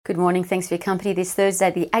Good morning. Thanks for your company this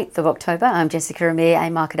Thursday, the 8th of October. I'm Jessica Amir, a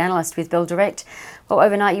market analyst with Bell Direct. Well,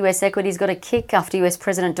 overnight US equities got a kick after US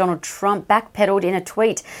President Donald Trump backpedaled in a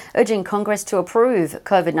tweet urging Congress to approve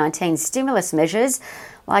COVID-19 stimulus measures,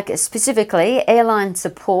 like specifically airline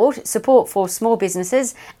support for small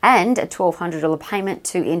businesses, and a $1,200 payment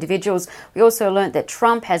to individuals. We also learnt that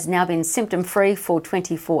Trump has now been symptom-free for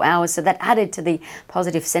 24 hours, so that added to the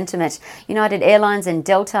positive sentiment. United Airlines and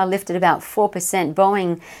Delta lifted about 4%,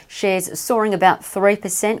 Boeing shares soaring about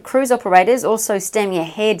 3%. Cruise operators also stemming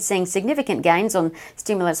ahead, seeing significant gains on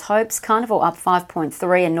stimulus hopes. Carnival up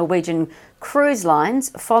 5.3% and Norwegian Cruise Lines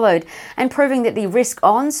followed, and proving that the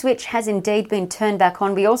risk-on switch has indeed been turned back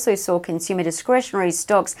on. We also saw consumer discretionary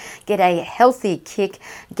stocks get a healthy kick.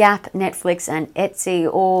 Gap, Netflix and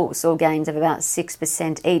Etsy all saw gains of about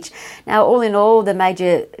 6% each. Now, all in all, the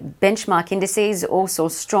major benchmark indices all saw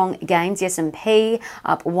strong gains. The S&P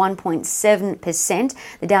up 1.7%.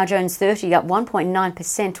 The Dow Jones 30 up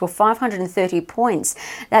 1.9% to 530 points.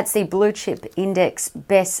 That's the blue chip index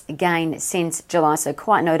best gain since July, so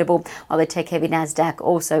quite notable. While the tech-heavy Nasdaq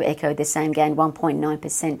also echoed the same gain,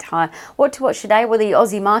 1.9% higher. What to watch today? Well, the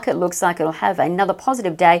Aussie market looks like it'll have another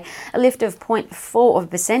positive day. A lift of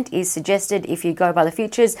 0.4% is suggested if you go by the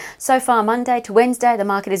futures. So far, Monday to Wednesday, the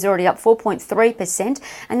market is already up 4.3%,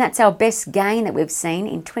 and that's our best gain that we've seen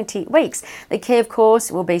in 20 weeks. The key, of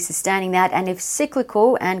course, will be sustaining that, and if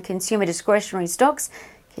cyclical and consumer discretionary stocks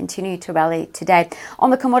continue to rally today. On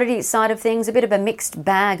the commodity side of things, a bit of a mixed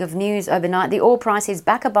bag of news overnight. The oil price is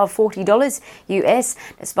back above $40 US,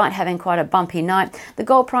 despite having quite a bumpy night. The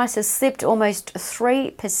gold price has slipped almost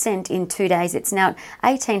 3% in 2 days. It's now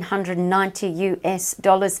 $1,890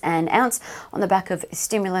 US an ounce on the back of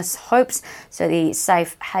stimulus hopes. So the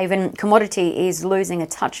safe haven commodity is losing a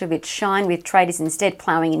touch of its shine, with traders instead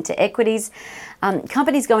ploughing into equities.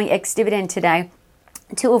 Companies going ex-dividend today.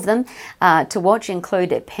 Two of them to watch include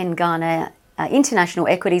Pengana International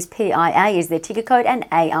Equities, PIA is their ticker code, and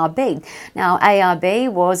ARB. Now,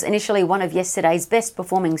 ARB was initially one of yesterday's best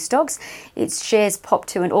performing stocks. Its shares popped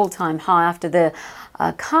to an all-time high after the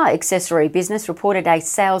car accessory business reported a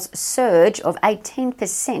sales surge of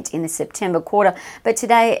 18% in the September quarter. But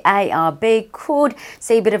today, ARB could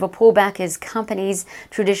see a bit of a pullback as companies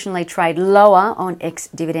traditionally trade lower on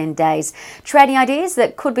ex-dividend days. Trading ideas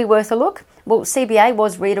that could be worth a look. Well, CBA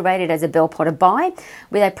was reiterated as a Bell Potter buy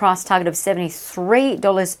with a price target of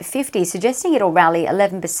 $73.50, suggesting it'll rally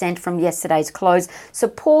 11% from yesterday's close,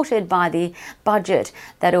 supported by the budget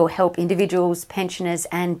that'll help individuals, pensioners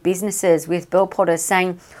and businesses, with Bell Potter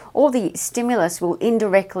saying all the stimulus will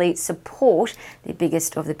indirectly support the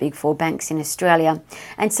biggest of the big four banks in Australia.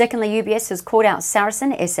 And secondly, UBS has called out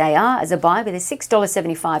Saracen SAR as a buy with a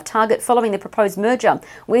 $6.75 target following the proposed merger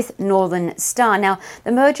with Northern Star. Now,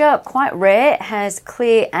 the merger, quite rare, has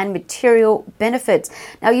clear and material benefits.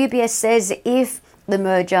 Now, UBS says if the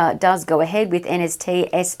merger does go ahead with NST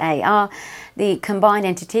SAR, the combined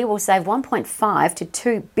entity will save $1.5 to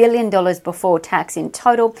 $2 billion before tax in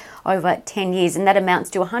total over 10 years, and that amounts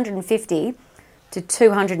to $150 to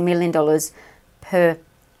 $200 million per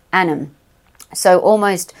annum. So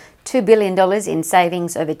almost $2 billion in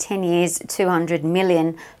savings over 10 years, $200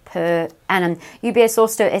 million per annum. UBS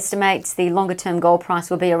also estimates the longer-term gold price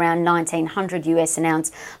will be around $1,900 US an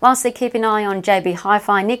ounce. Lastly, keep an eye on JB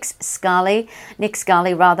Hi-Fi, Nick Scali,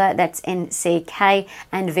 that's NCK,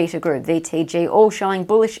 and Vita Group, VTG, all showing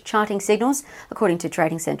bullish charting signals according to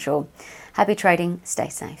Trading Central. Happy trading, stay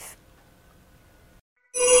safe.